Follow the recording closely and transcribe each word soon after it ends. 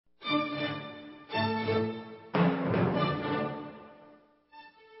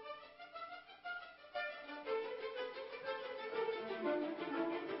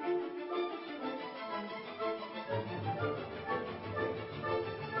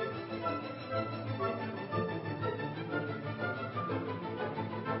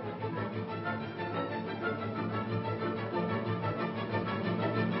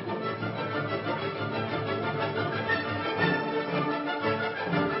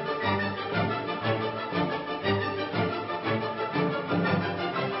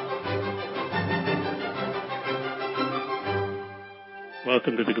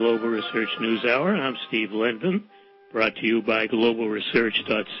Welcome to the Global Research News Hour. I'm Steve Lendman, brought to you by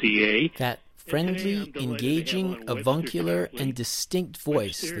globalresearch.ca. That friendly, engaging, avuncular, and distinct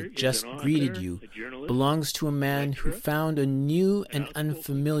voice that just greeted you belongs to a man who found a new and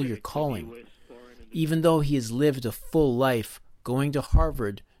unfamiliar calling. Even though he has lived a full life, going to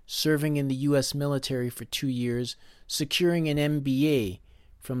Harvard, serving in the U.S. military for 2 years, securing an MBA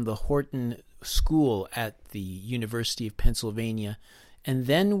from the Wharton School at the University of Pennsylvania, and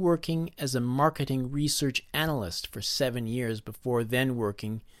then working as a marketing research analyst for 7 years before then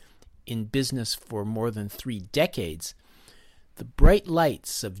working in business for more than 3 decades, the bright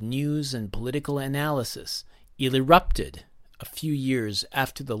lights of news and political analysis erupted a few years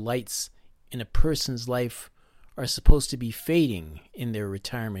after the lights in a person's life are supposed to be fading in their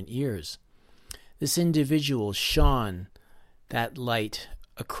retirement years. This individual shone that light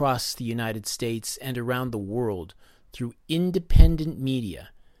across the United States and around the world through independent media,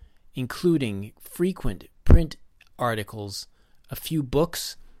 including frequent print articles, a few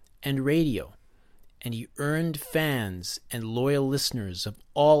books, and radio, and he earned fans and loyal listeners of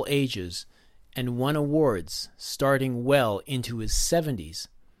all ages and won awards starting well into his 70s.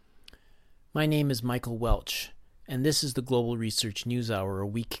 My name is Michael Welch, and this is the Global Research News Hour, a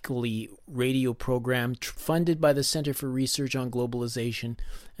weekly radio program funded by the Center for Research on Globalization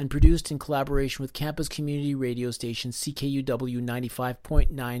and produced in collaboration with campus community radio station CKUW 95.9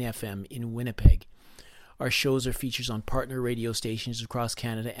 FM in Winnipeg. Our shows are features on partner radio stations across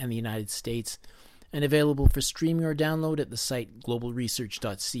Canada and the United States and available for streaming or download at the site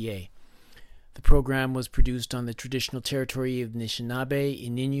globalresearch.ca. The program was produced on the traditional territory of Anishinaabe,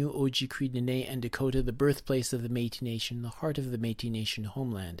 Ininu, Ojibwe, Dene, and Dakota, the birthplace of the Métis Nation, the heart of the Métis Nation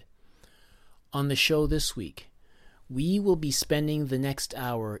homeland. On the show this week, we will be spending the next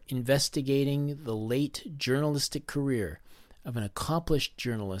hour investigating the late journalistic career of an accomplished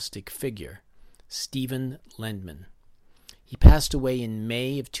journalistic figure, Stephen Lendman. He passed away in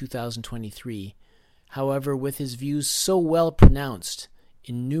May of 2023. However, with his views so well pronounced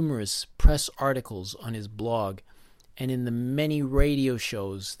in numerous press articles on his blog and in the many radio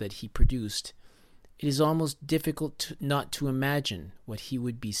shows that he produced, it is almost difficult not to imagine what he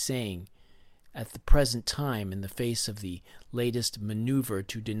would be saying at the present time in the face of the latest maneuver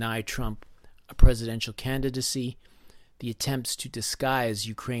to deny Trump a presidential candidacy, the attempts to disguise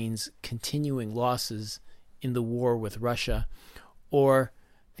Ukraine's continuing losses in the war with Russia, or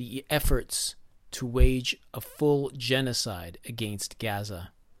the efforts to wage a full genocide against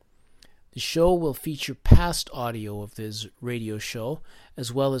Gaza. The show will feature past audio of his radio show,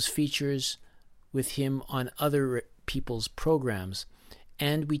 as well as features with him on other people's programs,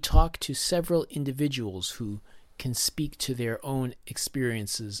 and we talk to several individuals who can speak to their own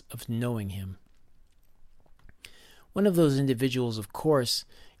experiences of knowing him. One of those individuals, of course,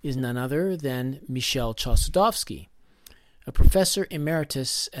 is none other than Michel Chossudovsky. A professor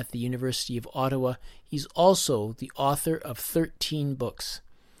emeritus at the University of Ottawa, he's also the author of 13 books.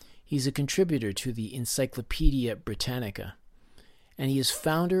 He's a contributor to the Encyclopedia Britannica, and he is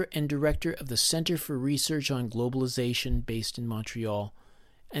founder and director of the Center for Research on Globalization based in Montreal,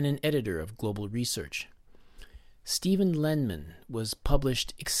 and an editor of Global Research. Stephen Lendman was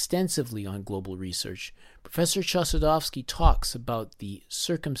published extensively on global research. Professor Chossudovsky talks about the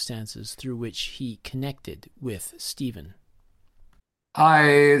circumstances through which he connected with Stephen.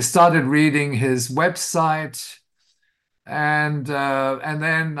 I started reading his website, and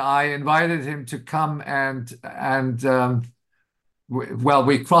then I invited him to come and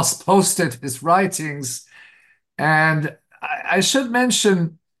we cross-posted his writings. And I should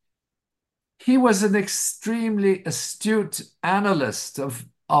mention, he was an extremely astute analyst of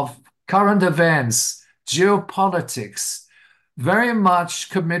current events, geopolitics, very much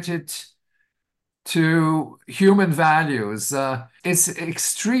committed to human values. It's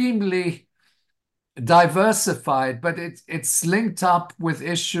extremely diversified, but it's linked up with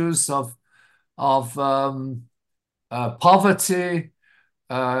issues of poverty,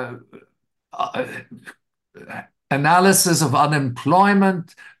 analysis of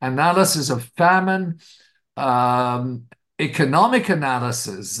unemployment, analysis of famine, economic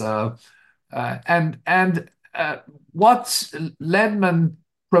analysis, and what Lendman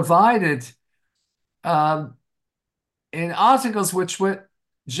provided in articles which were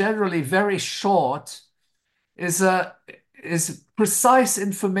generally very short is precise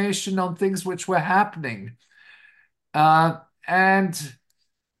information on things which were happening, and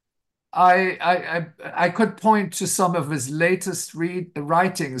I could point to some of his latest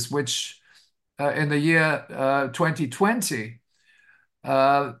writings, which in the year 2020,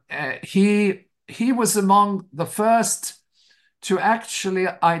 he was among the first to actually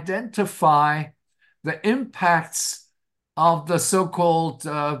identify the impacts of the so-called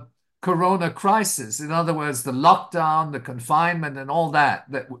corona crisis. In other words, the lockdown, the confinement, and all that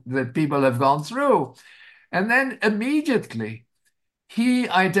people have gone through. And then immediately he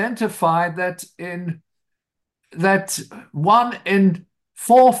identified that one in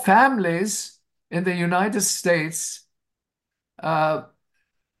four families in the United States were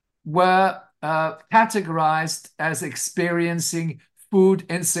categorized as experiencing food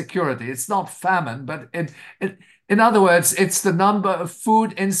insecurity. It's not famine, but in other words, it's the number of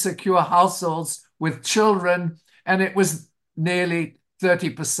food insecure households with children, and it was nearly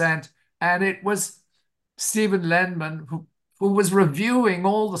 30%. And it was Stephen Lendman who was reviewing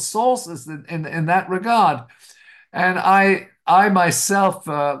all the sources in that regard. And I myself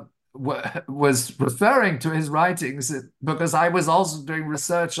was referring to his writings because I was also doing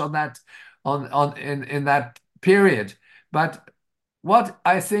research on that in that period. But what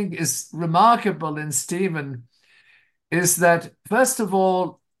I think is remarkable in Stephen is that, first of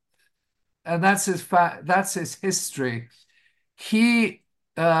all, and that's his history. He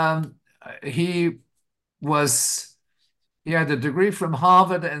had a degree from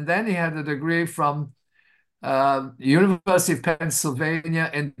Harvard, and then he had a degree from University of Pennsylvania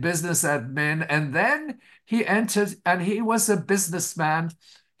in business admin, and then he entered, and he was a businessman.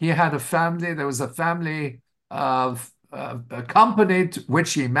 He had a family. There was a family of a company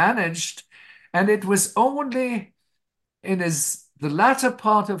which he managed, and it was only in the latter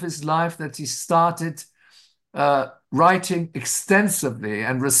part of his life that he started writing extensively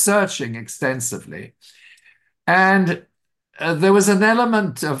and researching extensively. And there was an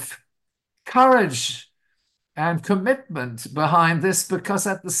element of courage and commitment behind this, because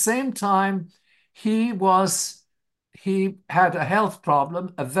at the same time he had a health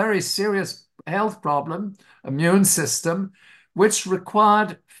problem, a very serious health problem, immune system, which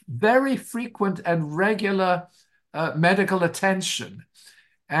required very frequent and regular medical attention.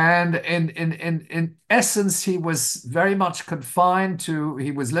 And in essence, he was very much confined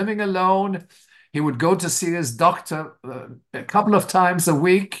he was living alone. He would go to see his doctor a couple of times a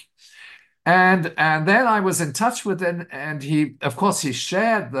week. And then I was in touch with him, and he, of course, he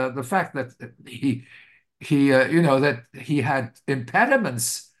shared the fact that he that he had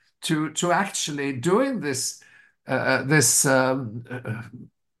impediments to actually doing this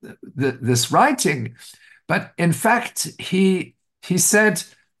writing. But in fact, he said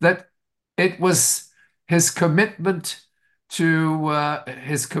that it was his commitment to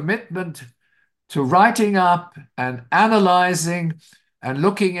writing up and analyzing and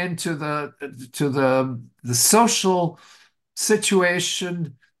looking into the social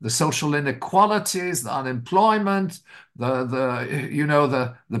situation, the social inequalities, the unemployment,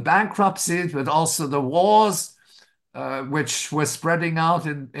 the bankruptcies, but also the wars which were spreading out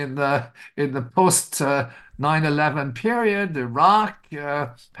in the post 9/11 period, Iraq,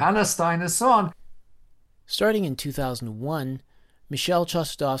 Palestine, and so on. Starting in 2001, Michel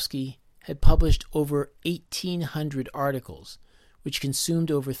Chossudovsky had published over 1,800 articles, which consumed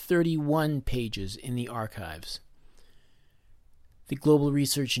over 31 pages in the archives. The Global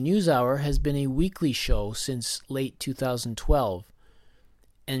Research NewsHour has been a weekly show since late 2012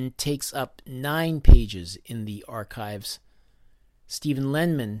 and takes up 9 pages in the archives. Stephen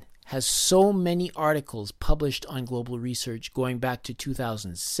Lendman has so many articles published on Global Research going back to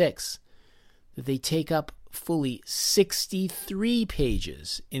 2006 that they take up fully 63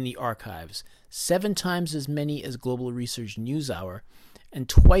 pages in the archives, 7 times as many as Global Research NewsHour, and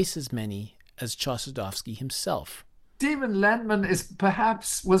twice as many as Chossudovsky himself. Stephen Lendman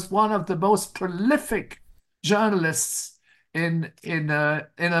was one of the most prolific journalists in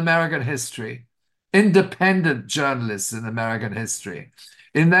American history, independent journalists in American history.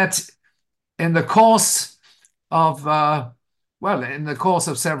 In the course of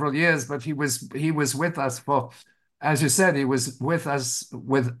several years, but he was with us for, as you said, he was with us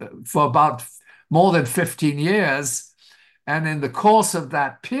for about more than 15 years. And in the course of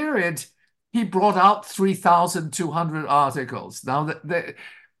that period, he brought out 3,200 articles. Now,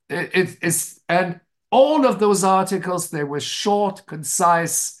 and all of those articles, they were short,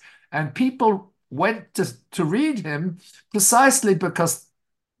 concise, and people went to read him precisely because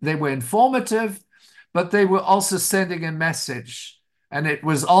they were informative, but they were also sending a message. And it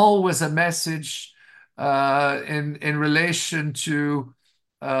was always a message in relation to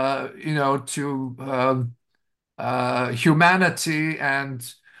humanity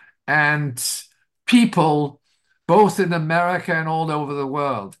and people, both in America and all over the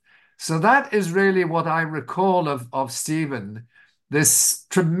world. So that is really what I recall of Stephen, this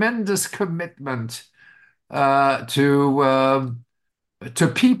tremendous commitment to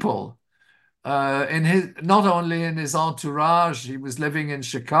people in his not only in his entourage. He was living in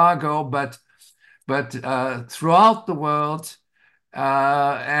Chicago, but throughout the world.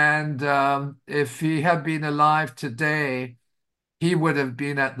 And if he had been alive today, he would have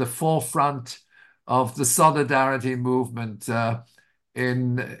been at the forefront of the solidarity movement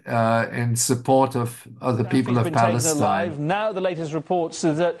in support of the people of Palestine. Now the latest reports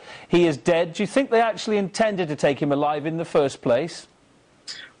are that he is dead. Do you think they actually intended to take him alive in the first place?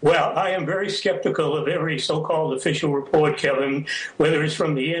 Well, I am very skeptical of every so-called official report, Kevin, whether it's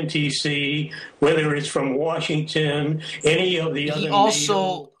from the NTC, whether it's from Washington, any of the other. He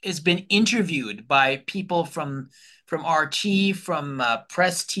also has been interviewed by people from RT, from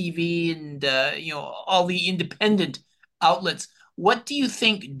Press TV, and all the independent outlets. What do you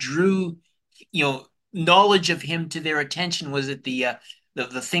think drew knowledge of him to their attention? Was it the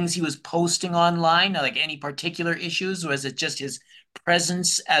things he was posting online, like any particular issues, or was it just his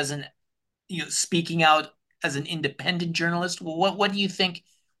presence as speaking out as an independent journalist? What do you think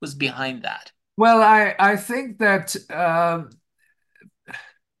was behind that? Well, I think that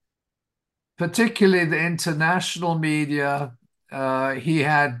particularly the international media, he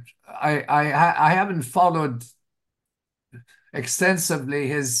had. I haven't followed extensively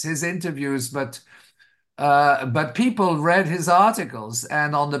his interviews, but people read his articles,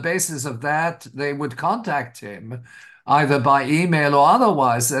 and on the basis of that, they would contact him either by email or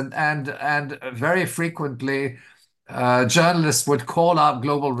otherwise. And very frequently, journalists would call up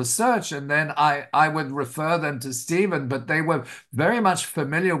Global Research, and then I would refer them to Stephen. But they were very much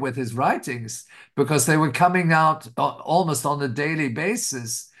familiar with his writings because they were coming out almost on a daily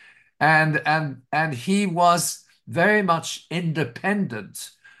basis, and he was very much independent,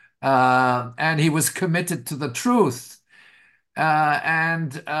 and he was committed to the truth.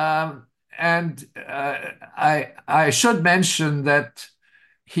 I should mention that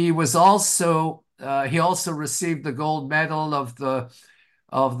he was also he also received the gold medal of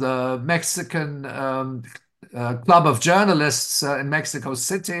the Mexican Club of Journalists in Mexico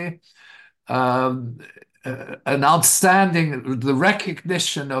City. An outstanding the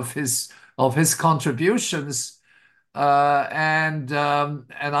recognition of his contributions. And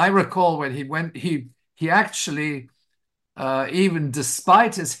I recall when he went, he actually, even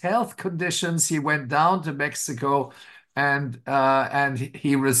despite his health conditions, he went down to Mexico, and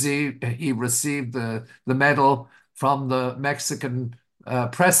he received the medal from the Mexican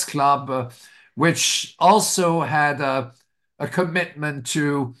Press Club, which also had a commitment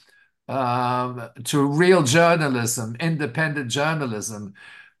to real journalism, independent journalism.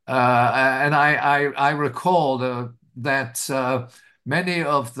 And I recall that many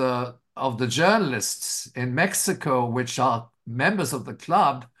of the journalists in Mexico, which are members of the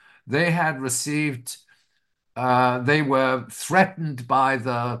club, they had received, they were threatened by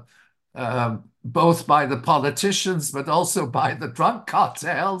both by the politicians, but also by the drug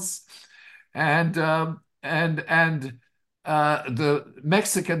cartels, and the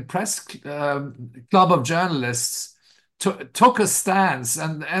Mexican Press Club of Journalists took a stance,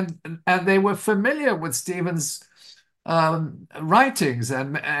 and they were familiar with Stephen's writings,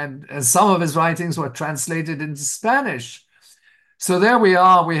 and some of his writings were translated into Spanish. So there we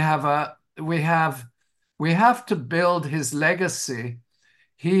are. We have to build his legacy.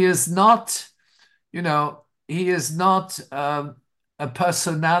 He is not, a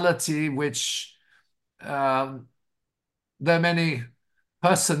personality which there are many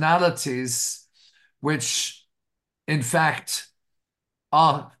personalities which, in fact,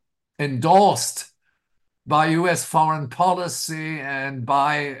 are endorsed by U.S. foreign policy and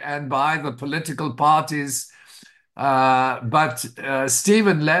by the political parties. But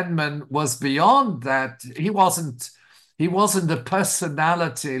Stephen Lendman was beyond that. He wasn't a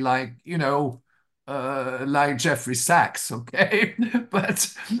personality like Jeffrey Sachs, okay? But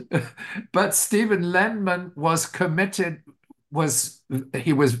Stephen Lendman was committed.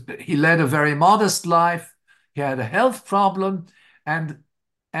 He led a very modest life. He had a health problem, and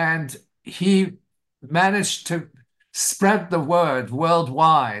he managed to spread the word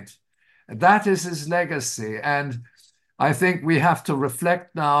worldwide. That is his legacy, and I think we have to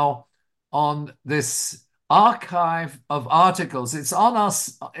reflect now on this archive of articles. It's on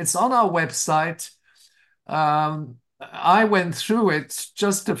us. It's on our website. I went through it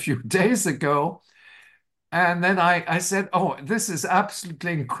just a few days ago, and then I said, "Oh, this is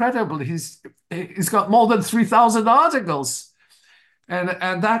absolutely incredible. He's got more than 3,000 articles."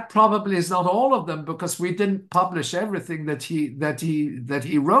 And that probably is not all of them, because we didn't publish everything that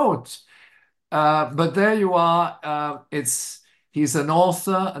he wrote. But there you are. He's an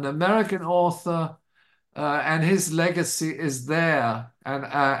author, an American author, and his legacy is there.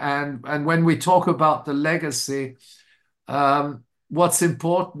 And when we talk about the legacy, what's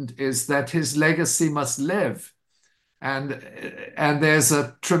important is that his legacy must live. And there's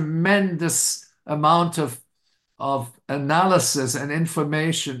a tremendous amount of analysis and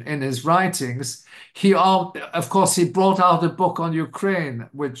information in his writings. Of course, he brought out a book on Ukraine,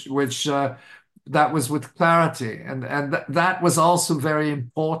 which that was with clarity, and that was also very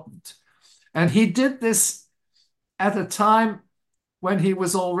important. And he did this at a time when he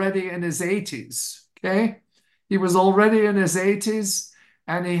was already in his 80s. Okay, he was already in his 80s,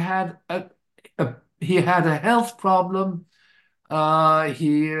 and he had a health problem,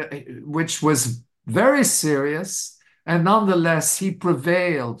 which was very serious, and nonetheless he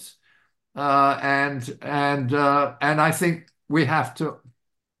prevailed. And I think we have to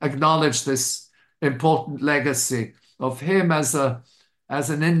acknowledge this important legacy of him as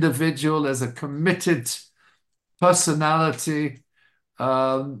an individual, as a committed personality,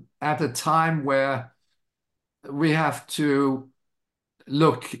 at a time where we have to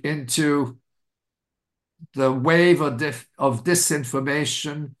look into the wave of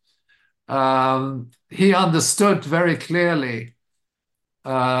disinformation. He understood very clearly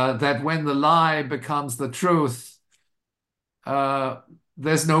that when the lie becomes the truth,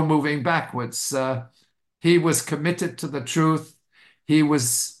 there's no moving backwards. He was committed to the truth. He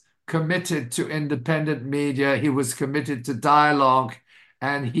was committed to independent media. He was committed to dialogue,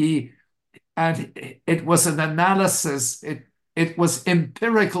 and it was an analysis. It was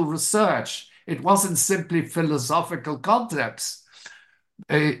empirical research. It wasn't simply philosophical concepts.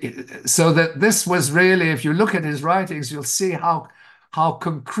 So that this was really, if you look at his writings, you'll see how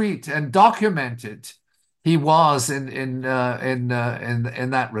concrete and documented he was in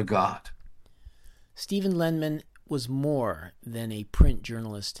that regard. Stephen Lendman was more than a print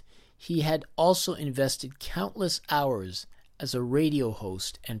journalist. He had also invested countless hours as a radio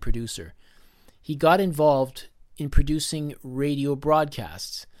host and producer. He got involved in producing radio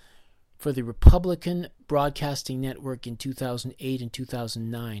broadcasts for the Republican Broadcasting Network in 2008 and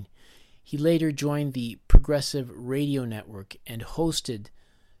 2009. He later joined the Progressive Radio Network and hosted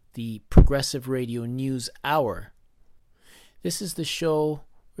the Progressive Radio News Hour. This is the show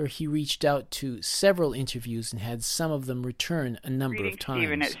where he reached out to several interviews and had some of them return a number of times.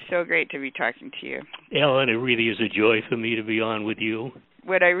 Stephen, it's so great to be talking to you. Ellen, it really is a joy for me to be on with you.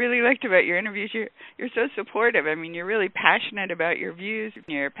 What I really liked about your interviews, you're so supportive. I mean, you're really passionate about your views.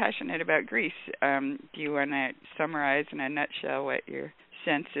 You're passionate about Greece. Do you want to summarize in a nutshell what your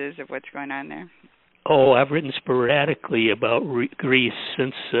sense is of what's going on there? Oh, I've written sporadically about Greece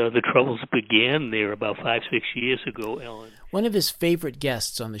since the troubles began there about 5-6 years ago, Ellen. One of his favorite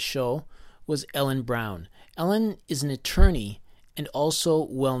guests on the show was Ellen Brown. Ellen is an attorney and also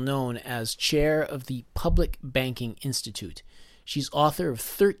well known as chair of the Public Banking Institute. She's author of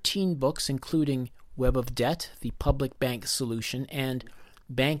 13 books, including Web of Debt, The Public Bank Solution, and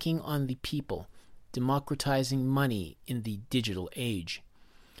Banking on the People, Democratizing Money in the Digital Age.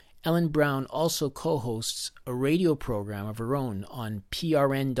 Ellen Brown also co-hosts a radio program of her own on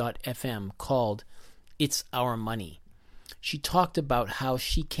prn.fm called It's Our Money. She talked about how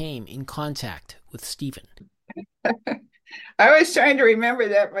she came in contact with Stephen. I was trying to remember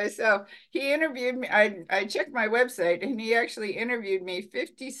that myself. He interviewed me. I checked my website, and he actually interviewed me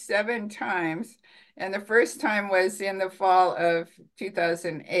 57 times. And the first time was in the fall of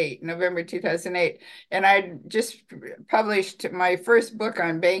 2008, November 2008. And I just published my first book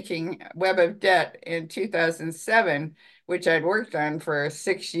on banking, Web of Debt, in 2007, which I'd worked on for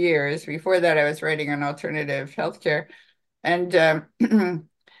 6 years. Before that, I was writing on alternative healthcare. And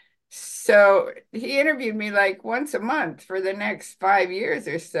so he interviewed me like once a month for the next 5 years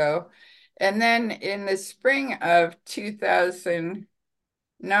or so. And then in the spring of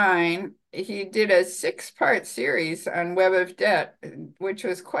 2009, he did a 6-part series on Web of Debt, which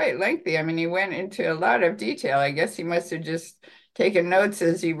was quite lengthy. I mean, he went into a lot of detail. I guess he must have just taken notes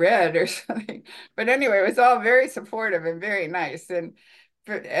as he read or something. But anyway, it was all very supportive and very nice. And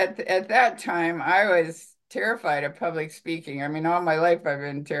at that time, I was terrified of public speaking. I mean, all my life I've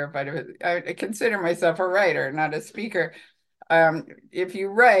been terrified of it. I consider myself a writer, not a speaker. If you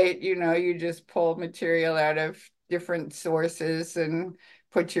write, you just pull material out of different sources and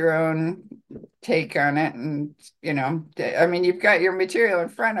put your own take on it. And, I mean, you've got your material in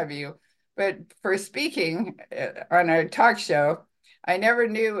front of you. But for speaking on a talk show, I never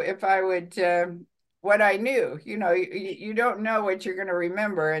knew if I would, what I knew. You don't know what you're going to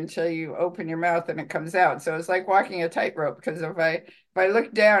remember until you open your mouth and it comes out. So it's like walking a tightrope, because if I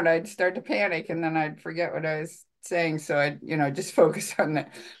looked down, I'd start to panic, and then I'd forget what I was saying, so I, just focus on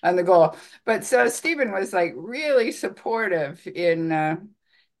the goal. But so Stephen was like really supportive in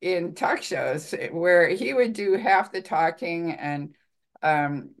talk shows where he would do half the talking, and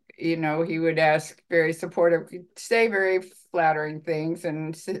he would ask very supportive, say very flattering things,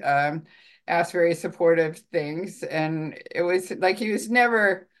 and ask very supportive things. And it was like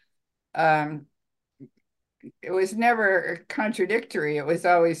um, it was never contradictory. It was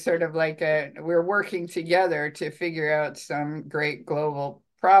always sort of like we're working together to figure out some great global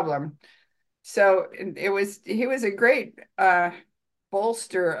problem. So he was a great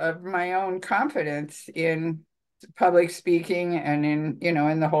bolster of my own confidence in public speaking and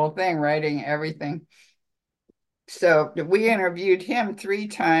in the whole thing, writing everything. So we interviewed him 3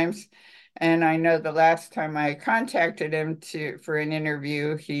 times. And I know the last time I contacted him for an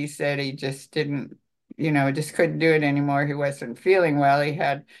interview, he said he just didn't, just couldn't do it anymore. He wasn't feeling well.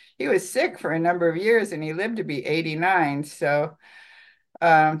 He was sick for a number of years, and he lived to be 89. So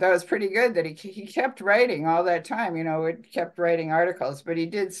that was pretty good that he kept writing all that time, kept writing articles, but he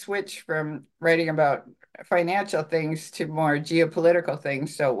did switch from writing about financial things to more geopolitical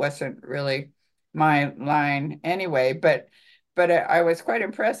things. So it wasn't really my line anyway, but I was quite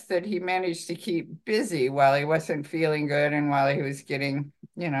impressed that he managed to keep busy while he wasn't feeling good and while he was getting,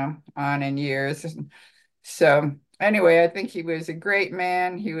 on in years. So anyway, I think he was a great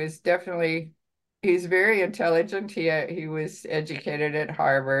man. He's very intelligent. He was educated at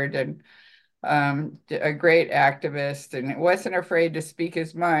Harvard, and a great activist, and wasn't afraid to speak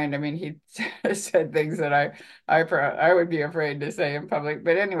his mind. I mean, he said things that I would be afraid to say in public.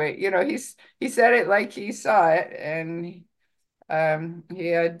 But anyway, he said it like he saw it, and he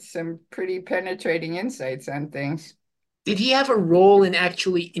had some pretty penetrating insights on things. Did he have a role in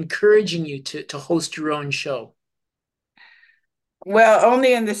actually encouraging you to host your own show? Well,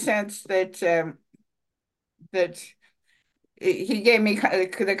 only in the sense that he gave me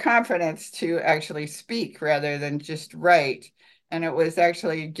the confidence to actually speak rather than just write. And it was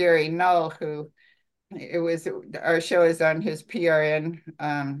actually Gary Null our show is on his PRN,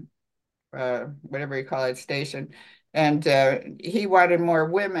 whatever you call it, station. And he wanted more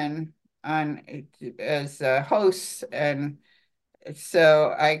women on as hosts. And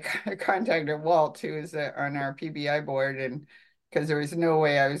so I contacted Walt, who is on our PBI board, and because there was no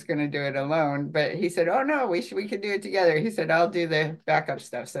way I was going to do it alone. But he said, "Oh no, we could do it together." He said, "I'll do the backup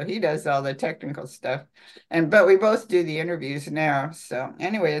stuff." So he does all the technical stuff, but we both do the interviews now. So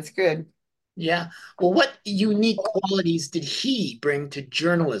anyway, it's good. Yeah. Well, what unique qualities did he bring to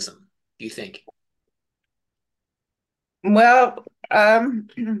journalism, do you think? Well,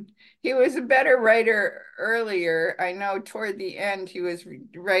 he was a better writer earlier. I know toward the end he was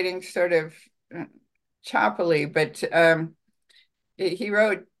writing sort of choppily, but he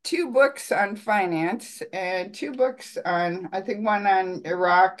wrote 2 books on finance and 2 books on, I think, one on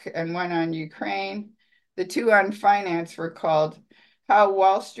Iraq and one on Ukraine. The 2 on finance were called How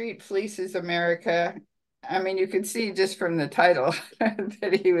Wall Street Fleeces America. I mean, you can see just from the title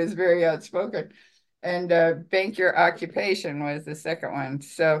that he was very outspoken. And Bank Your Occupation was the second one.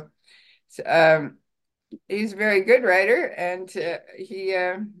 So he's a very good writer, and he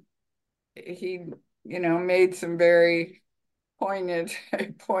made some very poignant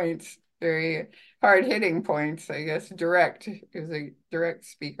points, very hard-hitting points, I guess, direct. He was a direct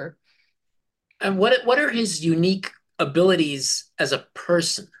speaker. And what are his unique abilities as a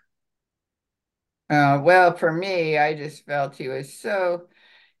person? Well, for me, I just felt he was so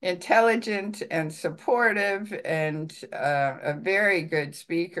intelligent and supportive, and a very good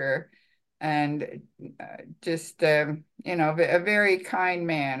speaker, and just a very kind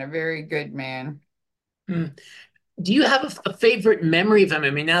man, a very good man. Hmm. Do you have a favorite memory of him?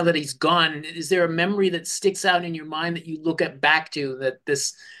 I mean, now that he's gone, is there a memory that sticks out in your mind that you look at back to that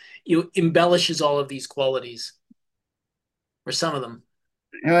this embellishes all of these qualities, or some of them?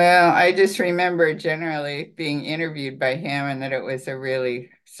 Well, I just remember generally being interviewed by him, and that it was a really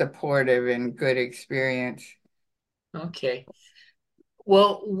supportive and good experience. Okay.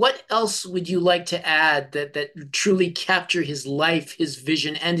 Well, what else would you like to add that truly capture his life, his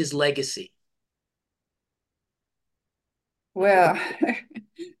vision, and his legacy? Well,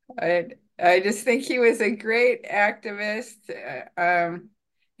 I I just think he was a great activist.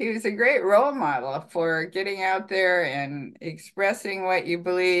 He was a great role model for getting out there and expressing what you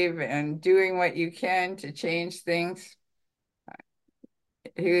believe and doing what you can to change things.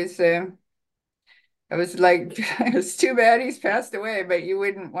 He was, it was like, it's too bad he's passed away, but you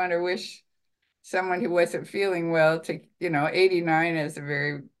wouldn't want to wish someone who wasn't feeling well to, 89 is a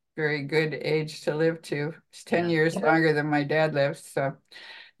very, very good age to live to. It's 10 Yeah. years longer than my dad lived. So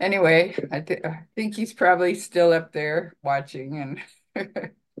anyway, I think he's probably still up there watching and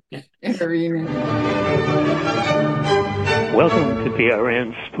intervening. Welcome to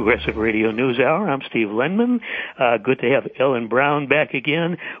PRN's Progressive Radio News Hour. I'm Steve Lendman. Good to have Ellen Brown back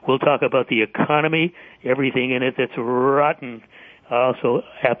again. We'll talk about the economy, everything in it that's rotten. I also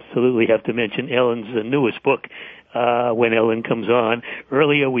absolutely have to mention Ellen's newest book, when Ellen comes on.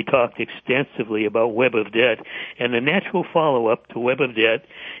 Earlier we talked extensively about Web of Debt, and the natural follow-up to Web of Debt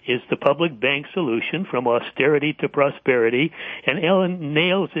is the public bank solution from austerity to prosperity, and Ellen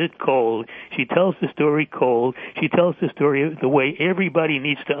nails it cold. She tells the story cold. She tells the story the way everybody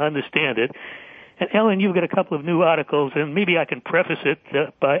needs to understand it. And Ellen, you've got a couple of new articles, and maybe I can preface it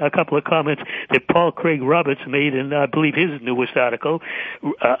by a couple of comments that Paul Craig Roberts made in, I believe, his newest article.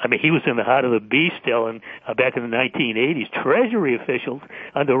 He was in the heart of the beast, Ellen, back in the 1980s. Treasury officials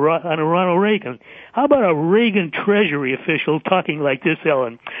under Ronald Reagan. How about a Reagan Treasury official talking like this,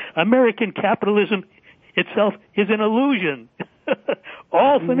 Ellen? American capitalism itself is an illusion.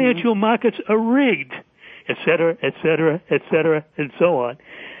 All financial markets are rigged, et cetera, et cetera, et cetera, and so on.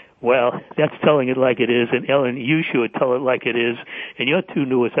 Well, that's telling it like it is, and Ellen, you should tell it like it is. And your two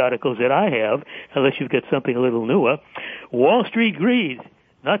newest articles that I have, unless you've got something a little newer, Wall Street greed,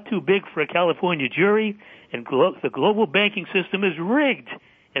 not too big for a California jury, and the global banking system is rigged,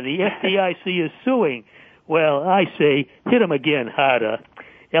 and the FDIC is suing. Well, I say, hit them again harder.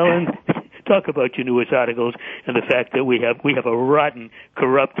 Ellen, talk about your newest articles and the fact that we have a rotten,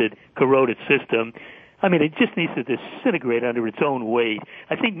 corrupted, corroded system. I mean, it just needs to disintegrate under its own weight.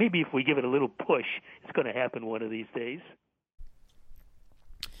 I think maybe if we give it a little push, it's going to happen one of these days.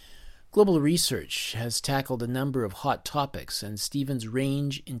 Global research has tackled a number of hot topics, and Stephen's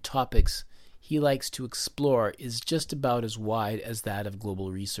range in topics he likes to explore is just about as wide as that of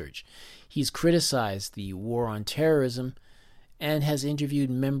global research. He's criticized the war on terrorism and has interviewed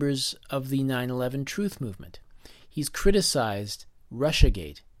members of the 9/11 Truth Movement. He's criticized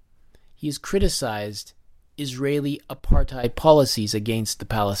Russiagate. He's criticized Israeli apartheid policies against the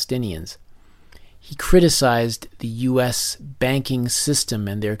Palestinians. He criticized the U.S. banking system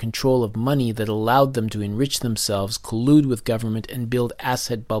and their control of money that allowed them to enrich themselves, collude with government, and build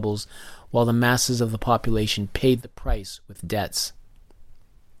asset bubbles while the masses of the population paid the price with debts.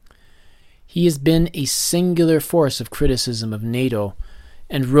 He has been a singular force of criticism of NATO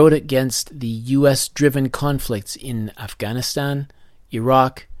and wrote against the U.S.-driven conflicts in Afghanistan,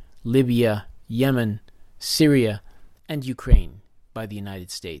 Iraq, Libya, Yemen, Syria, and Ukraine by the United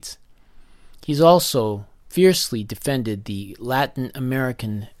States. He's also fiercely defended the Latin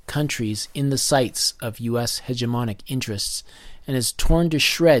American countries in the sights of U.S. hegemonic interests and has torn to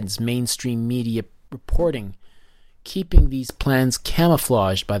shreds mainstream media reporting, keeping these plans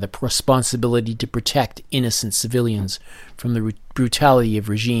camouflaged by the responsibility to protect innocent civilians from the brutality of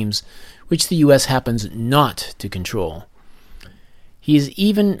regimes which the U.S. happens not to control. He has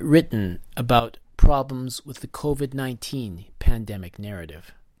even written about problems with the COVID-19 pandemic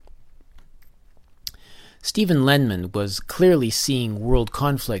narrative. Stephen Lendman was clearly seeing world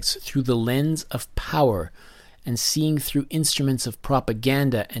conflicts through the lens of power and seeing through instruments of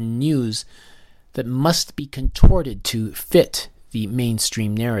propaganda and news that must be contorted to fit the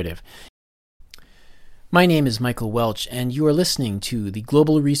mainstream narrative. My name is Michael Welch, and you are listening to the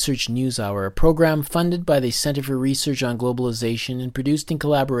Global Research News Hour, a program funded by the Center for Research on Globalization and produced in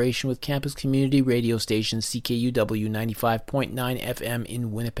collaboration with campus community radio station CKUW 95.9 FM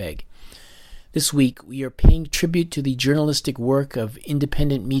in Winnipeg. This week, we are paying tribute to the journalistic work of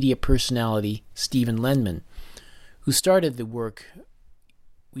independent media personality Stephen Lendman, who started the work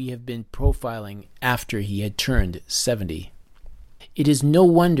we have been profiling after he had turned 70. It is no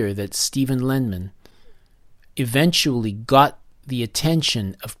wonder that Stephen Lendman eventually got the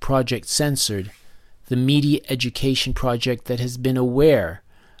attention of Project Censored, the media education project that has been aware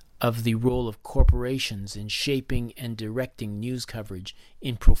of the role of corporations in shaping and directing news coverage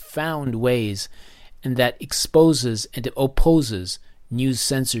in profound ways, and that exposes and opposes news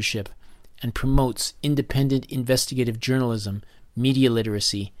censorship and promotes independent investigative journalism, media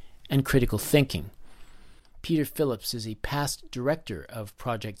literacy, and critical thinking. Peter Phillips is a past director of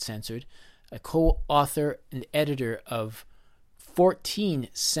Project Censored, a co-author and editor of 14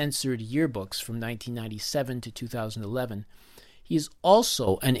 censored yearbooks from 1997 to 2011. He is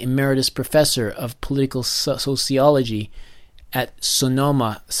also an emeritus professor of political sociology at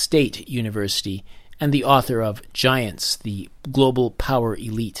Sonoma State University and the author of Giants, the Global Power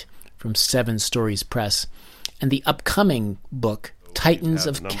Elite from Seven Stories Press, and the upcoming book, Titans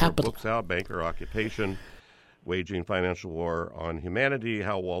of Capital. Books out, Banker Occupation, Waging Financial War on Humanity,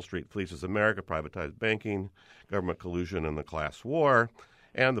 How Wall Street Fleeces America, Privatized Banking, Government Collusion, and the Class War.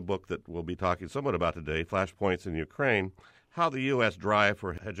 and the book that we'll be talking somewhat about today, Flashpoints in Ukraine, How the U.S. Drive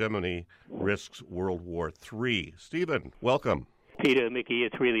for Hegemony Risks World War III. Stephen, welcome. Peter, Mickey,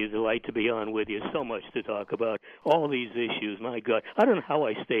 it's really a delight to be on with you. So much to talk about. All these issues, my God. I don't know how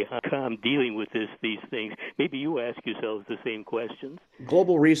I stay calm dealing with these things. Maybe you ask yourselves the same questions.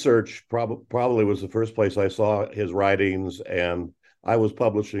 Global Research probably was the first place I saw his writings, and I was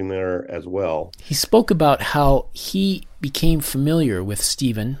publishing there as well. He spoke about how he became familiar with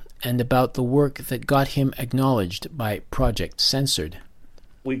Stephen and about the work that got him acknowledged by Project Censored.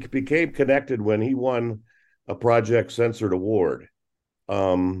 We became connected when he won a Project Censored award.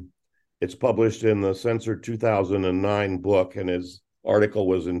 It's published in the Censored 2009 book, and his article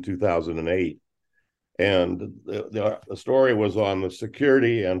was in 2008. And the story was on the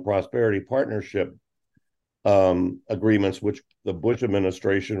Security and Prosperity Partnership agreements, which the Bush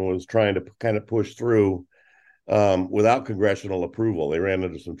administration was trying to kind of push through without congressional approval. They ran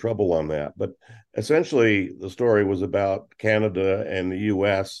into some trouble on that. But essentially, the story was about Canada and the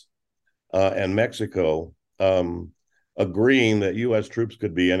U.S. And Mexico agreeing that U.S. troops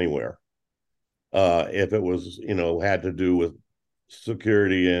could be anywhere if it was, had to do with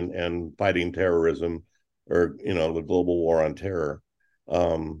security and fighting terrorism or, the global war on terror.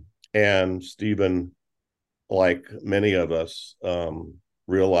 And Stephen, like many of us,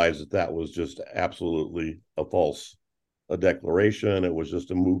 realized that was just absolutely a declaration. It was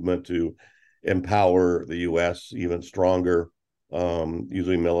just a movement to empower the U.S. even stronger,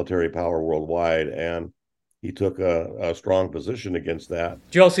 using military power worldwide. And he took a strong position against that.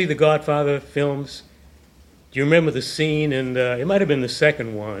 Did you all see the Godfather films? Do you remember the scene, and it might have been the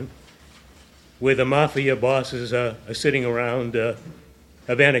second one, where the mafia bosses are sitting around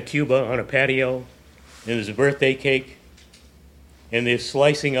Havana, Cuba on a patio, and there's a birthday cake, and they're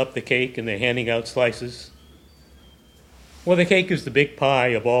slicing up the cake and they're handing out slices? Well, the cake is the big pie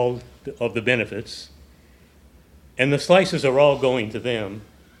of all of the benefits, and the slices are all going to them,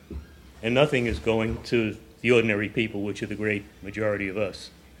 and nothing is going to the ordinary people, which are the great majority of us,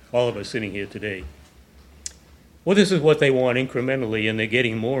 all of us sitting here today. Well, this is what they want incrementally, and they're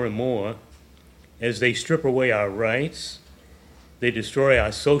getting more and more as they strip away our rights, they destroy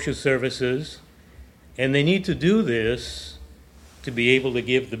our social services, and they need to do this to be able to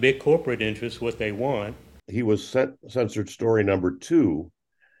give the big corporate interests what they want. He was censored story number 2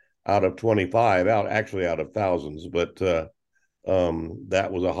 out of 25, out of thousands, but that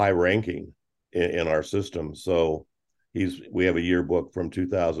was a high ranking in our system. So we have a yearbook from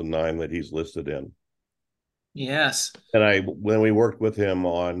 2009 that he's listed in. Yes. And when we worked with him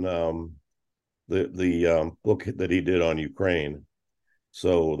on the book that he did on Ukraine,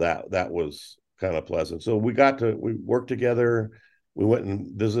 so that was kind of pleasant. So we worked together. We went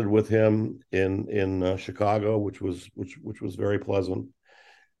and visited with him in Chicago, which was very pleasant.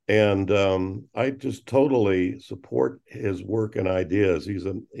 And I just totally support his work and ideas. He's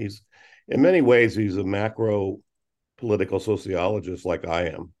in many ways, he's a macro political sociologist like I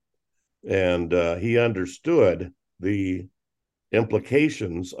am. And he understood the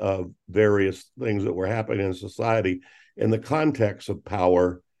implications of various things that were happening in society in the context of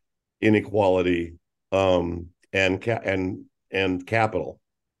power, inequality, and capital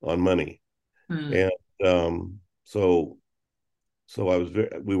on money. And so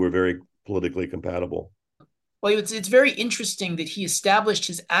we were very politically compatible. Well, it's very interesting that he established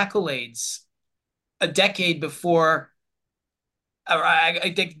his accolades a decade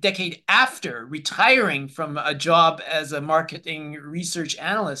after retiring from a job as a marketing research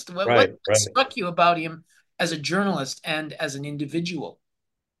analyst. What struck you about him as a journalist and as an individual?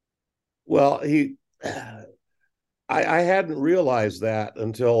 Well, I hadn't realized that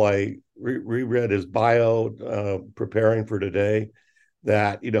until I reread his bio, preparing for today,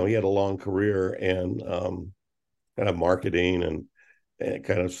 that, he had a long career in kind of marketing and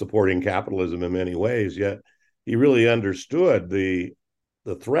kind of supporting capitalism in many ways, yet he really understood the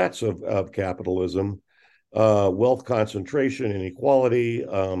threats of capitalism, wealth concentration, inequality,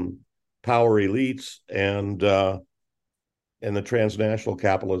 power elites, and the transnational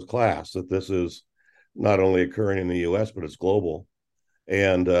capitalist class, that this is not only occurring in the U.S., but it's global.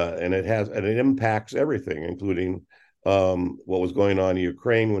 And it impacts everything, including what was going on in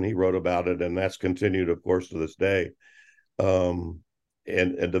Ukraine when he wrote about it. And that's continued, of course, to this day, and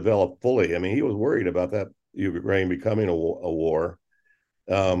developed fully. I mean, he was worried about that Ukraine becoming a war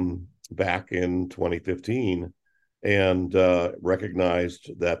back in 2015, and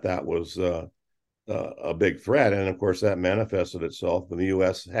recognized that was a big threat. And of course, that manifested itself. And the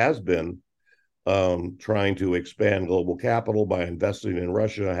U.S. has been trying to expand global capital by investing in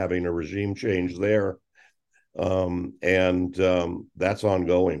Russia, having a regime change there, That's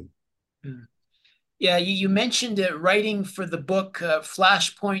ongoing. Yeah, you mentioned writing for the book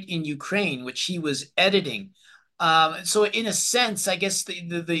Flashpoint in Ukraine, which he was editing. So in a sense, I guess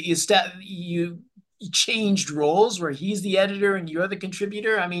you changed roles where he's the editor and you're the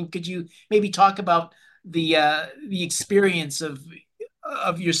contributor. I mean, could you maybe talk about the experience of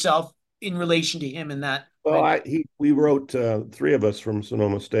yourself in relation to him in that? Well, we wrote, three of us from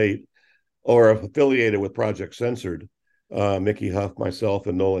Sonoma State, or affiliated with Project Censored. Mickey Huff, myself,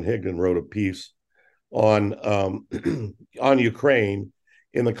 and Nolan Higdon wrote a piece on on Ukraine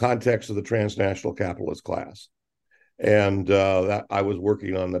in the context of the transnational capitalist class. And that I was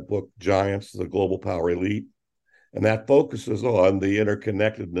working on the book Giants, the Global Power Elite, and that focuses on the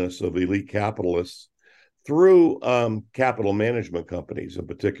interconnectedness of elite capitalists through capital management companies in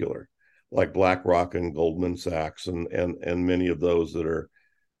particular, like BlackRock and Goldman Sachs, and many of those that are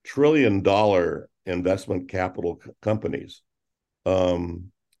trillion-dollar investment capital companies.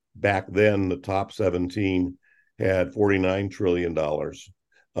 Back then, the top 17 had $49 trillion.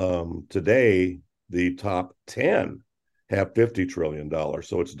 Today, the top 10 have $50 trillion.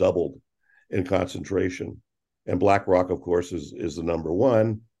 So it's doubled in concentration. And BlackRock, of course, is the number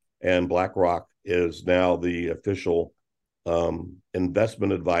one. And BlackRock is now the official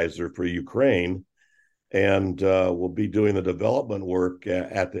investment advisor for Ukraine, and will be doing the development work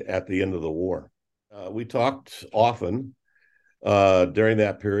at the end of the war. We talked often during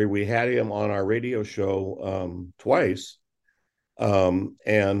that period. We had him on our radio show twice, and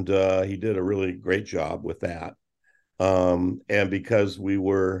he did a really great job with that. And because we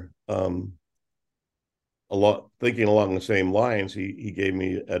were thinking along the same lines, he gave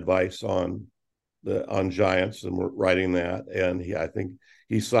me advice on Giants, and we're writing that. And I think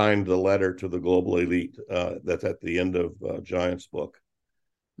he signed the letter to the global elite that's at the end of Giants' book.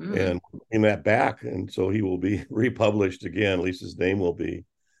 And bring that back, and so he will be republished again. At least his name will be,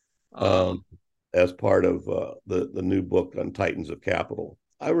 as part of the new book on Titans of Capital.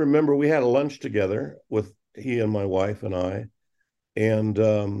 I remember we had a lunch together with he and my wife and I, and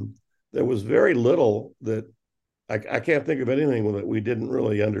there was very little that I can't think of anything that we didn't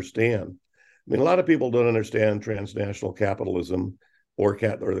really understand. I mean, a lot of people don't understand transnational capitalism or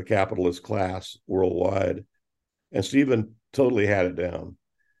the capitalist class worldwide, and Stephen totally had it down.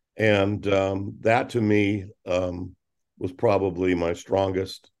 And that to me was probably my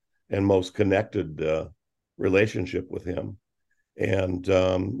strongest and most connected relationship with him. And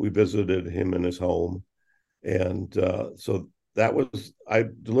we visited him in his home. And so I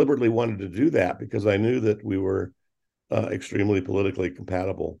deliberately wanted to do that because I knew that we were extremely politically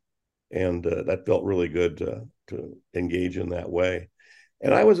compatible. And that felt really good to engage in that way.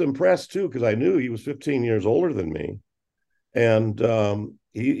 And I was impressed too, because I knew he was 15 years older than me. And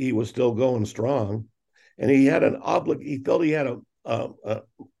he was still going strong, and he felt he had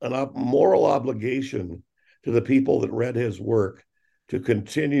a moral obligation to the people that read his work to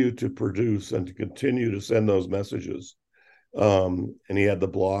continue to produce and to continue to send those messages. And he had the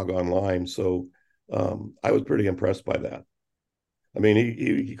blog online, so I was pretty impressed by that. I mean,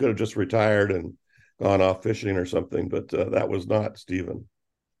 he could have just retired and gone off fishing or something, but that was not Stephen.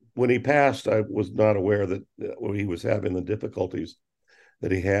 When he passed, I was not aware that he was having the difficulties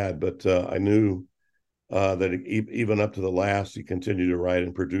that he had, but I knew that even up to the last, he continued to write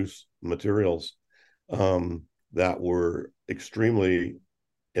and produce materials that were extremely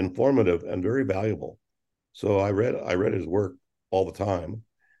informative and very valuable. So I read his work all the time,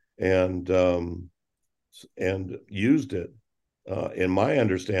 and used it in my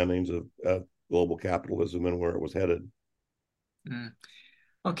understandings of global capitalism and where it was headed.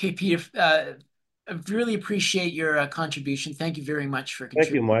 Okay, Peter, I really appreciate your contribution. Thank you very much for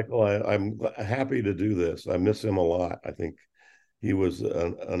contributing. Thank you, Michael. I'm happy to do this. I miss him a lot. I think he was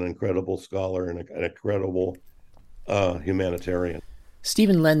an incredible scholar and an incredible humanitarian.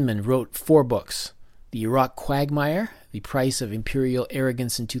 Stephen Lendman wrote 4 books: The Iraq Quagmire, The Price of Imperial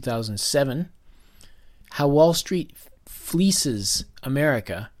Arrogance in 2007, How Wall Street Fleeces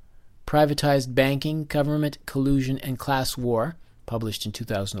America, Privatized Banking, Government Collusion, and Class War, published in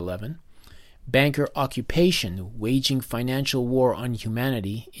 2011, Banker Occupation, Waging Financial War on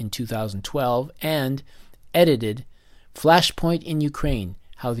Humanity in 2012, and edited Flashpoint in Ukraine,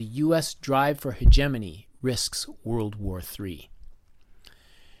 How the U.S. Drive for Hegemony Risks World War III.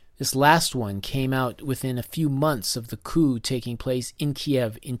 This last one came out within a few months of the coup taking place in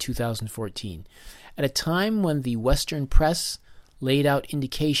Kiev in 2014, at a time when the Western press laid out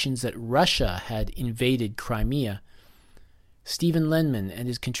indications that Russia had invaded Crimea. Stephen Lendman and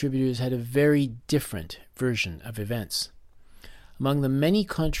his contributors had a very different version of events. Among the many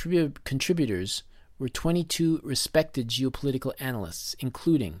contributors were 22 respected geopolitical analysts,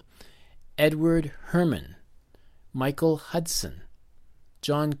 including Edward Herman, Michael Hudson,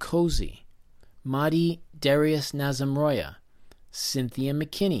 John Cozy, Mahdi Darius Nazamroya, Cynthia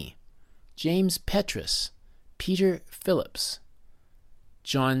McKinney, James Petrus, Peter Phillips,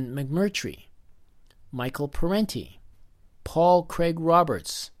 John McMurtry, Michael Parenti, Paul Craig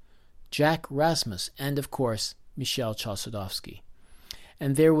Roberts, Jack Rasmus, and of course, Michel Chossudovsky.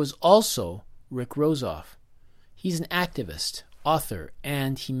 And there was also Rick Rozoff. He's an activist, author,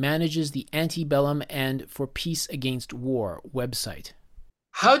 and he manages the Antebellum and For Peace Against War website.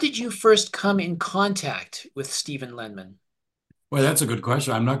 How did you first come in contact with Stephen Lendman? Well, that's a good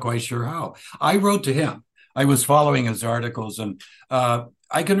question. I'm not quite sure how. I wrote to him. I was following his articles, and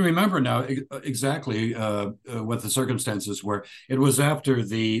I can remember now exactly what the circumstances were. It was after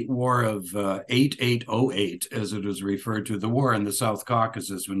the War of 8808, as it was referred to, the war in the South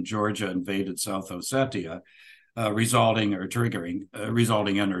Caucasus when Georgia invaded South Ossetia, resulting in or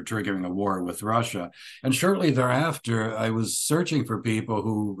triggering a war with Russia. And shortly thereafter, I was searching for people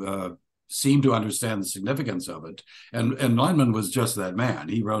who seemed to understand the significance of it. And Lendman was just that man.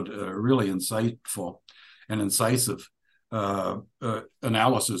 He wrote a really insightful and incisive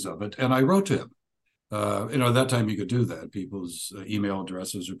analysis of it. And I wrote to him. At that time you could do that. People's email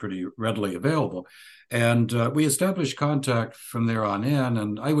addresses are pretty readily available. And we established contact from there on in,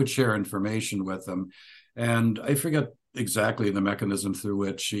 and I would share information with him. And I forget exactly the mechanism through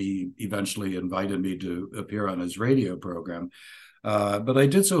which he eventually invited me to appear on his radio program. But I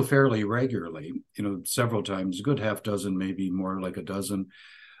did so fairly regularly, several times, a good half dozen, maybe more like a dozen.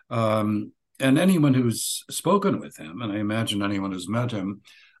 And anyone who's spoken with him, and I imagine anyone who's met him,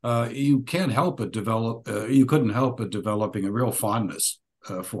 you couldn't help but developing a real fondness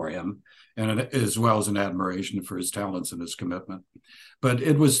for him, and as well as an admiration for his talents and his commitment. But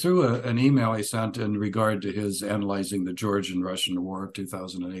it was through an email I sent in regard to his analyzing the Georgian-Russian War of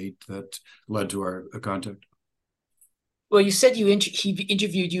 2008 that led to our contact. Well, you said he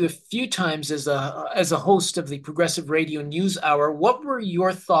interviewed you a few times as a host of the Progressive Radio News Hour. What were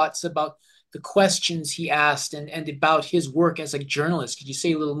your thoughts about the questions he asked and about his work as a journalist? Could you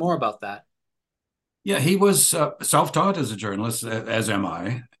say a little more about that? Yeah, he was self-taught as a journalist, as am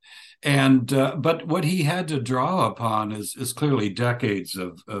I. And but what he had to draw upon is clearly decades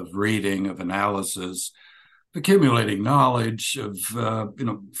of reading, of analysis, accumulating knowledge, of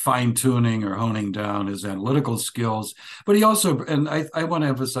fine-tuning or honing down his analytical skills. But he also, and I want to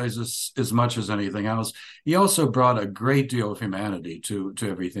emphasize this as much as anything else, he also brought a great deal of humanity to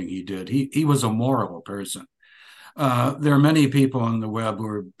everything he did. He was a moral person. There are many people on the web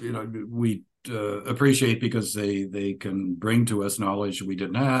who we appreciate because they can bring to us knowledge we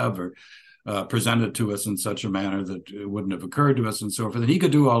didn't have, or present it to us in such a manner that it wouldn't have occurred to us, and so forth. And he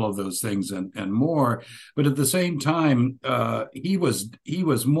could do all of those things and more. But at the same time, he was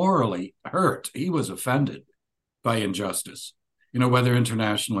morally hurt. He was offended by injustice, whether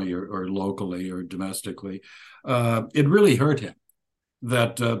internationally or locally or domestically. It really hurt him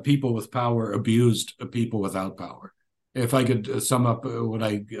that people with power abused people without power. If I could sum up what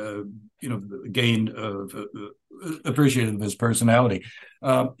I gained appreciated of his personality,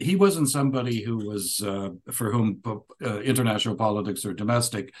 he wasn't somebody who was for whom international politics or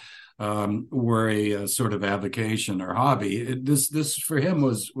domestic were a sort of avocation or hobby. This for him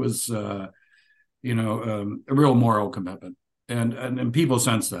was a real moral commitment, and people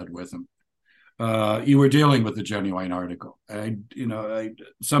sensed that with him. You were dealing with a genuine article.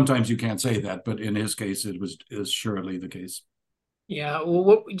 Sometimes you can't say that, but in his case, is surely the case. Yeah. Well,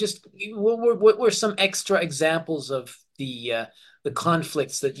 what were some extra examples of the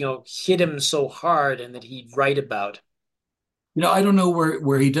conflicts that hit him so hard and that he'd write about? I don't know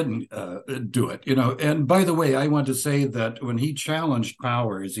where he didn't do it. And by the way, I want to say that when he challenged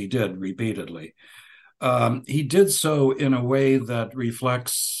power, as he did repeatedly, he did so in a way that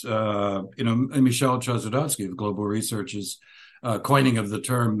reflects, Michel Chossudovsky of Global Research's coining of the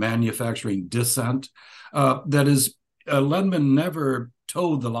term manufacturing dissent. That is, Lendman never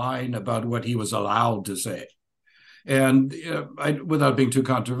towed the line about what he was allowed to say. And without being too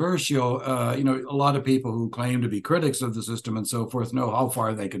controversial, a lot of people who claim to be critics of the system and so forth know how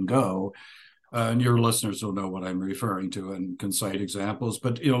far they can go. And your listeners will know what I'm referring to and can cite examples.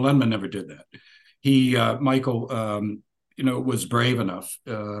 But, Lendman never did that. Michael, was brave enough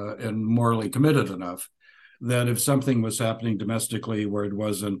and morally committed enough that if something was happening domestically where it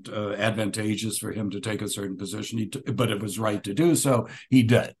wasn't advantageous for him to take a certain position, but it was right to do so, he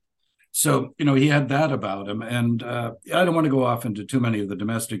did. So, he had that about him. And I don't want to go off into too many of the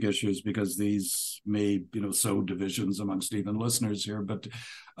domestic issues because these may, sow divisions amongst even listeners here. But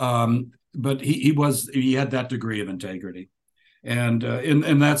he had that degree of integrity. And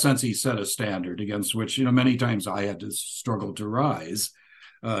in that sense, he set a standard against which, many times I had to struggle to rise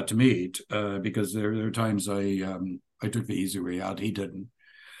to meet because there are times I took the easy way out. He didn't.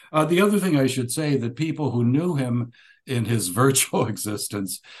 The other thing I should say that people who knew him in his virtual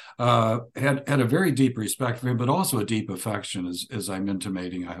existence had a very deep respect for him, but also a deep affection, as I'm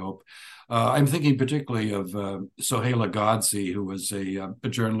intimating, I hope. I'm thinking particularly of Sohaila Godse, who was a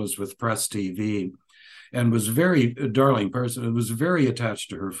journalist with Press TV and was a darling person, and was very attached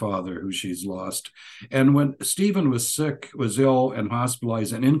to her father, who she's lost. And when Stephen was ill and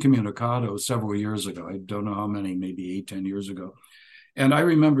hospitalized and incommunicado several years ago, I don't know how many, maybe 8-10 years ago, and I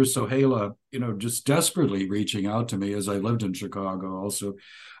remember Sohaila, just desperately reaching out to me as I lived in Chicago also,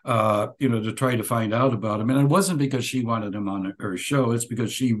 to try to find out about him. And it wasn't because she wanted him on her show, it's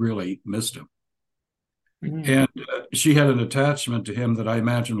because she really missed him. Mm-hmm. And she had an attachment to him that I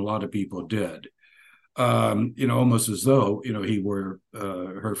imagine a lot of people did, almost as though, he were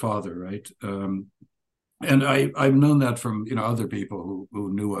her father, right? And I've known that from, other people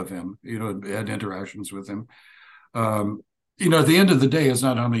who knew of him, had interactions with him. At the end of the day, it's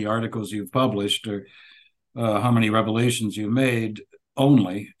not how many articles you've published or how many revelations you've made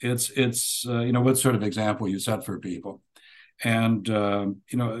only. It's what sort of example you set for people. And,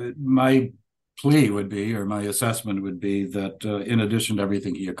 my plea would be, or my assessment would be that in addition to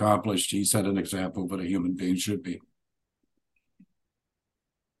everything he accomplished, he set an example of what a human being should be.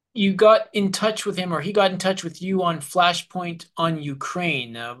 You got in touch with him, or he got in touch with you on Flashpoint on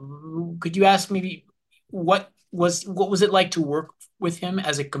Ukraine. Could you ask maybe what was it like to work with him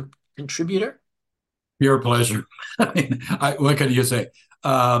as a contributor? Pure pleasure. I mean, what can you say?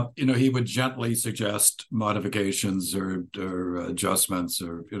 He would gently suggest modifications or adjustments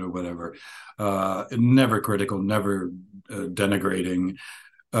or whatever. Never critical, never denigrating.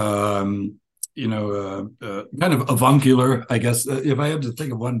 Kind of avuncular, I guess. If I had to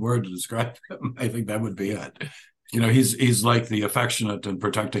think of one word to describe him, I think that would be it. He's like the affectionate and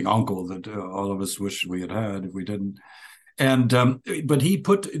protecting uncle that all of us wish we had if we didn't. And but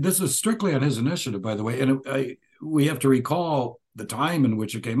this is strictly on his initiative, by the way. And we have to recall the time in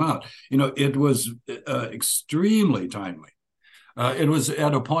which it came out. It was extremely timely. It was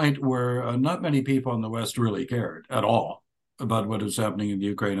at a point where not many people in the West really cared at all about what was happening in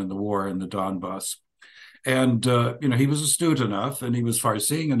Ukraine and the war in the Donbass. And, he was astute enough and he was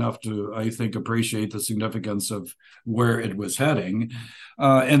far-seeing enough to, I think, appreciate the significance of where it was heading.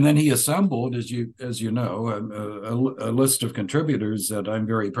 And then he assembled, as you know, a list of contributors that I'm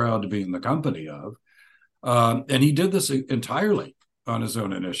very proud to be in the company of. And he did this entirely on his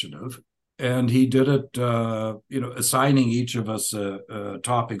own initiative. And he did it, assigning each of us a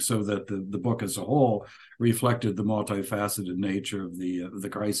topic so that the book as a whole reflected the multifaceted nature of the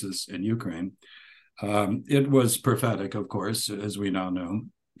crisis in Ukraine. It was prophetic, of course, as we now know.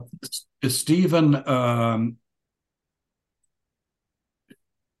 Stephen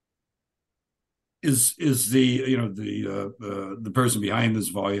is the person behind this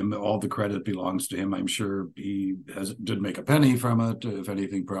volume. All the credit belongs to him. I'm sure he didn't make a penny from it. If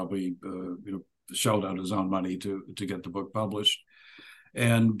anything, probably shelled out his own money to get the book published.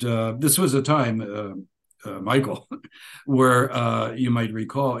 And this was a time. Michael, where you might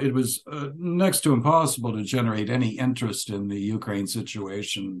recall it was next to impossible to generate any interest in the Ukraine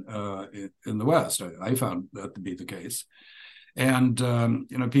situation in the West. I found that to be the case. And,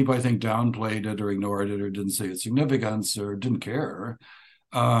 people, I think, downplayed it or ignored it or didn't see its significance or didn't care.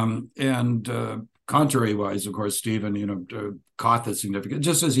 Contrary-wise, of course, Stephen, caught the significance,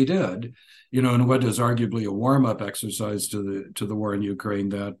 just as he did, in what is arguably a warm-up exercise to the war in Ukraine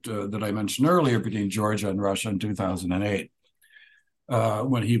that I mentioned earlier between Georgia and Russia in 2008,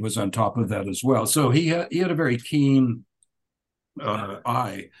 when he was on top of that as well. So he had a very keen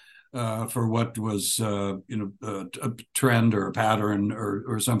eye for what was, a trend or a pattern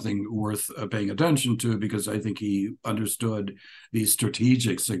or something worth paying attention to, because I think he understood the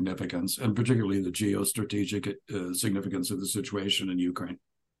strategic significance and particularly the geostrategic significance of the situation in Ukraine.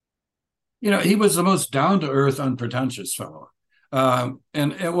 He was the most down-to-earth, unpretentious fellow. And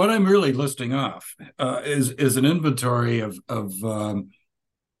what I'm really listing off is an inventory of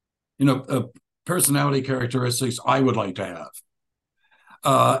personality characteristics I would like to have.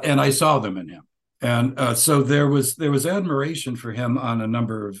 And I saw them in him. And so there was admiration for him on a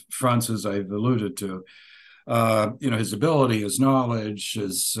number of fronts, as I've alluded to. His ability, his knowledge,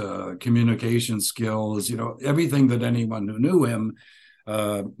 his communication skills, everything that anyone who knew him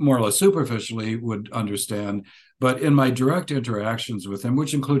more or less superficially would understand. But in my direct interactions with him,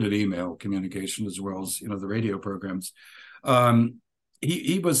 which included email communication as well as the radio programs,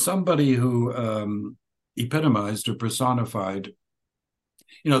 he was somebody who epitomized or personified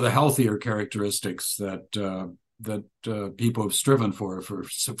the healthier characteristics that people have striven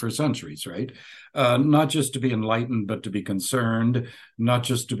for centuries, right? Not just to be enlightened, but to be concerned, not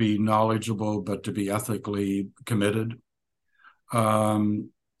just to be knowledgeable, but to be ethically committed. I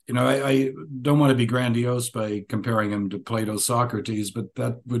don't want to be grandiose by comparing him to Plato's Socrates, but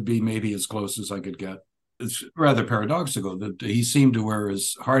that would be maybe as close as I could get. It's rather paradoxical that he seemed to wear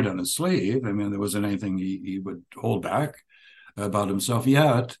his heart on his sleeve. I mean, there wasn't anything he would hold back about himself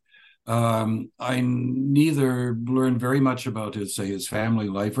yet. I neither learned very much about his family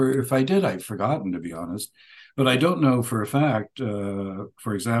life, or if I did, I've forgotten, to be honest. But I don't know for a fact,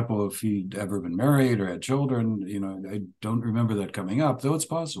 for example, if he'd ever been married or had children. I don't remember that coming up, though it's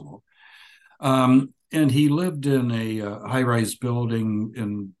possible. And he lived in a high-rise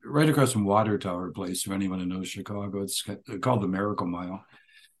building right across from Water Tower Place, for anyone who knows Chicago. It's called the Miracle Mile.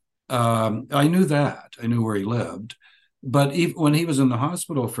 I knew that. I knew where he lived. But when he was in the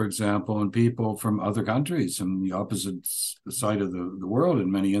hospital, for example, and people from other countries and the opposite side of the world,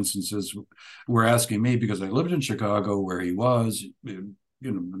 in many instances, were asking me, because I lived in Chicago, where he was,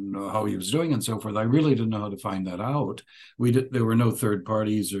 how he was doing and so forth. I really didn't know how to find that out. There were no third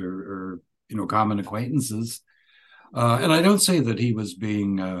parties or common acquaintances. And I don't say that he was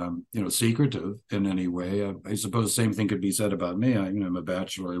being, secretive in any way. I suppose the same thing could be said about me. I'm a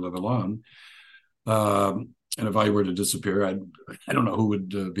bachelor. I live alone. And if I were to disappear, I don't know who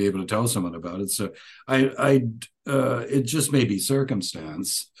would be able to tell someone about it. So it just may be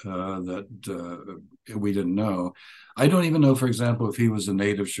circumstance that we didn't know. I don't even know, for example, if he was a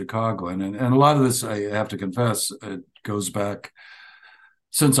native Chicagoan. And a lot of this, I have to confess, it goes back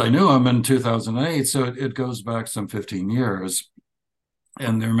since I knew him in 2008. So it goes back some 15 years.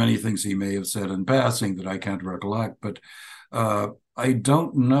 And there are many things he may have said in passing that I can't recollect. But I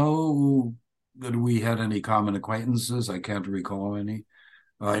don't know that we had any common acquaintances. I can't recall any.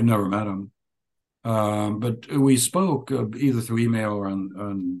 I never met him. But we spoke either through email or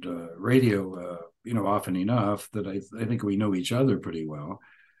on radio, often enough that I think we know each other pretty well.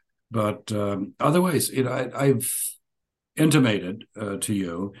 But otherwise, I've intimated to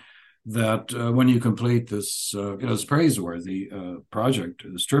you that when you complete this, this praiseworthy project,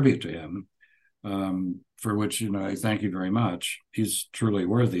 this tribute to him, for which, I thank you very much. He's truly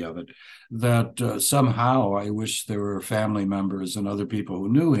worthy of it. That somehow I wish there were family members and other people who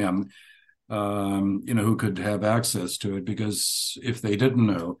knew him, who could have access to it, because if they didn't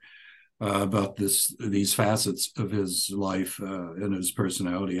know about these facets of his life and his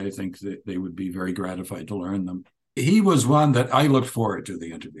personality, I think that they would be very gratified to learn them. He was one that I looked forward to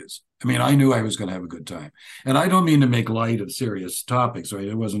the interviews. I mean, I knew I was going to have a good time. And I don't mean to make light of serious topics, right?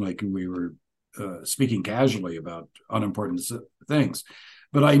 It wasn't like we were speaking casually about unimportant things.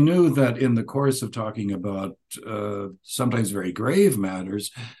 But I knew that in the course of talking about sometimes very grave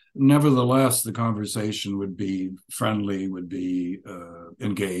matters, nevertheless, the conversation would be friendly, would be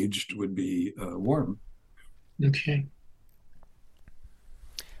engaged, would be warm. Okay.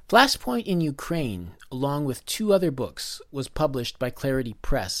 Flashpoint in Ukraine, along with 2 other books, was published by Clarity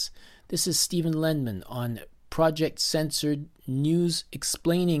Press. This is Stephen Lendman on Project Censored News,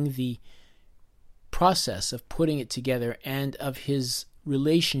 explaining the process of putting it together and of his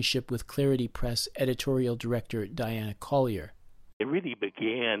relationship with Clarity Press editorial director Diana Collier. It really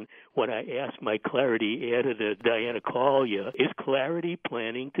began when I asked my Clarity editor, Diana Collier, is Clarity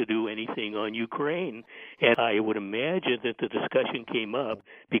planning to do anything on Ukraine? And I would imagine that the discussion came up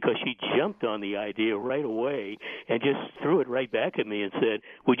because she jumped on the idea right away and just threw it right back at me and said,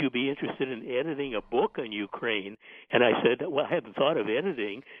 would you be interested in editing a book on Ukraine? And I said, well, I hadn't thought of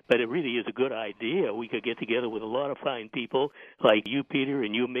editing, but it really is a good idea. We could get together with a lot of fine people like you, Peter,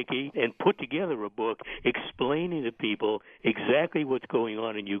 and you, Mickey, and put together a book explaining to people exactly what's going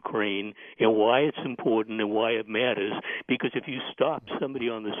on in Ukraine and why it's important and why it matters. Because if you stop somebody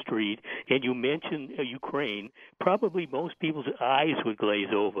on the street and you mention Ukraine, probably most people's eyes would glaze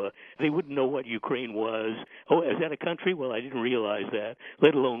over. They wouldn't know what Ukraine was. Oh, is that a country? Well, I didn't realize that,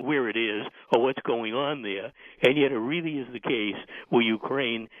 let alone where it is or what's going on there. And yet it really is the case where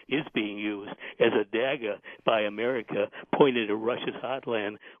Ukraine is being used as a dagger by America pointed at Russia's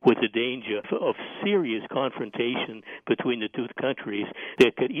heartland, with the danger of serious confrontation between the 2 countries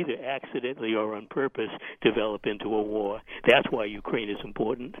that could either accidentally or on purpose develop into a war. That's why Ukraine is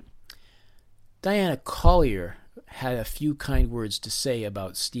important. Diana Collier had a few kind words to say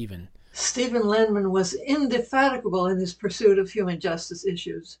about Stephen. Stephen Lendman was indefatigable in his pursuit of human justice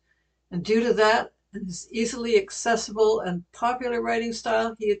issues, and due to that and his easily accessible and popular writing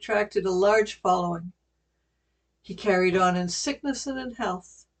style, he attracted a large following. He carried on in sickness and in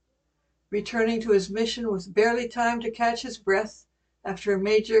health, returning to his mission with barely time to catch his breath after a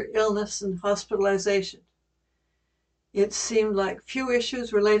major illness and hospitalization. It seemed like few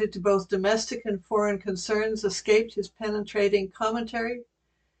issues related to both domestic and foreign concerns escaped his penetrating commentary,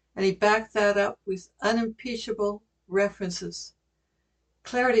 and he backed that up with unimpeachable references.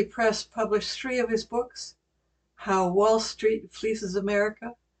 Clarity Press published 3 of his books: How Wall Street Fleeces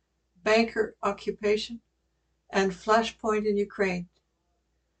America, Banker Occupation, and Flashpoint in Ukraine.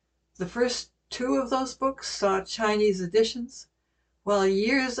 The first 2 of those books saw Chinese editions, while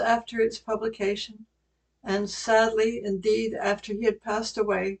years after its publication, and sadly indeed after he had passed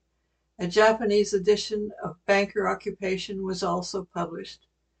away, a Japanese edition of Banker Occupation was also published.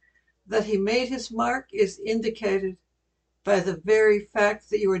 That he made his mark is indicated by the very fact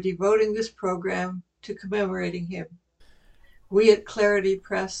that you are devoting this program to commemorating him. We at Clarity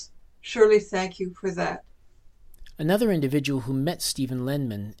Press surely thank you for that. Another individual who met Stephen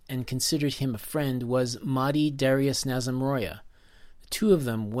Lendman and considered him a friend was Mahdi Darius Nazamroya. The 2 of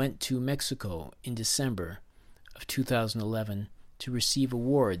them went to Mexico in December of 2011 to receive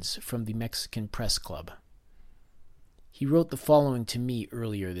awards from the Mexican Press Club. He wrote the following to me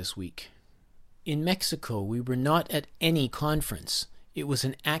earlier this week. In Mexico, we were not at any conference. It was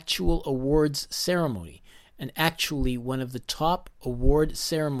an actual awards ceremony, and actually one of the top award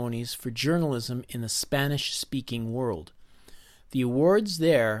ceremonies for journalism in the Spanish-speaking world. The awards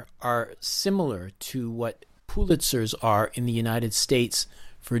there are similar to what Pulitzers are in the United States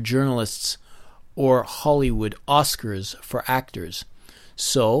for journalists or Hollywood Oscars for actors.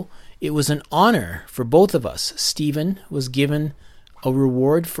 So it was an honor for both of us. Stephen was given a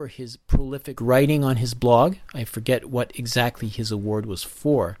reward for his prolific writing on his blog. I forget what exactly his award was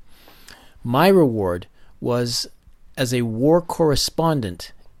for. My reward was as a war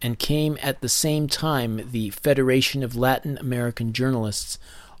correspondent and came at the same time the Federation of Latin American Journalists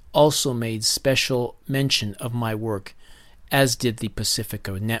also made special mention of my work, as did the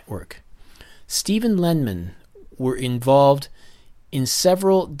Pacifica Network. Stephen Lendman were involved in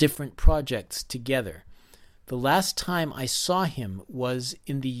several different projects together. The last time I saw him was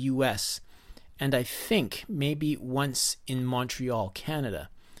in the U.S., and I think maybe once in Montreal, Canada.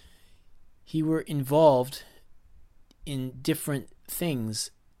 He were involved in different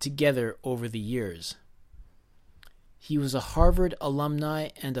things together over the years. He was a Harvard alumni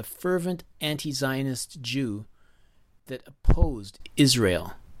and a fervent anti-Zionist Jew that opposed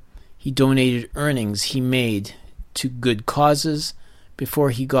Israel. He donated earnings he made to good causes before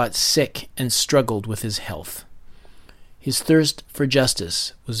he got sick and struggled with his health. His thirst for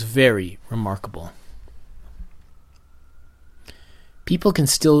justice was very remarkable. People can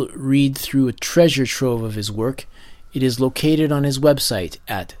still read through a treasure trove of his work. It is located on his website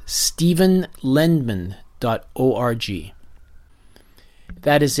at stephenlendman.org.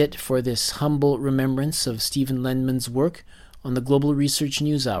 That is it for this humble remembrance of Stephen Lendman's work on the Global Research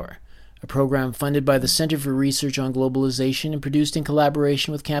News Hour, a program funded by the Center for Research on Globalization and produced in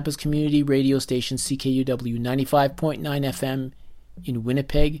collaboration with campus community radio station CKUW 95.9 FM in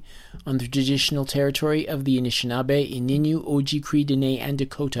Winnipeg, on the traditional territory of the Anishinaabe, Ininu, Oji-Cree, Dene, and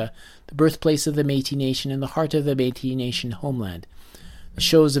Dakota, the birthplace of the Métis Nation and the heart of the Métis Nation homeland. The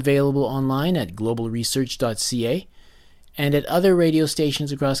show is available online at globalresearch.ca and at other radio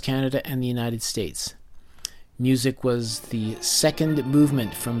stations across Canada and the United States. Music was the second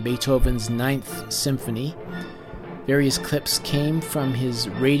movement from Beethoven's Ninth Symphony. Various clips came from his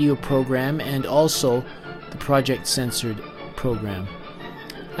radio program and also the Project Censored program.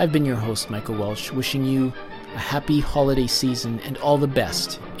 I've been your host, Michael Welch, wishing you a happy holiday season and all the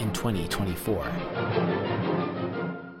best in 2024.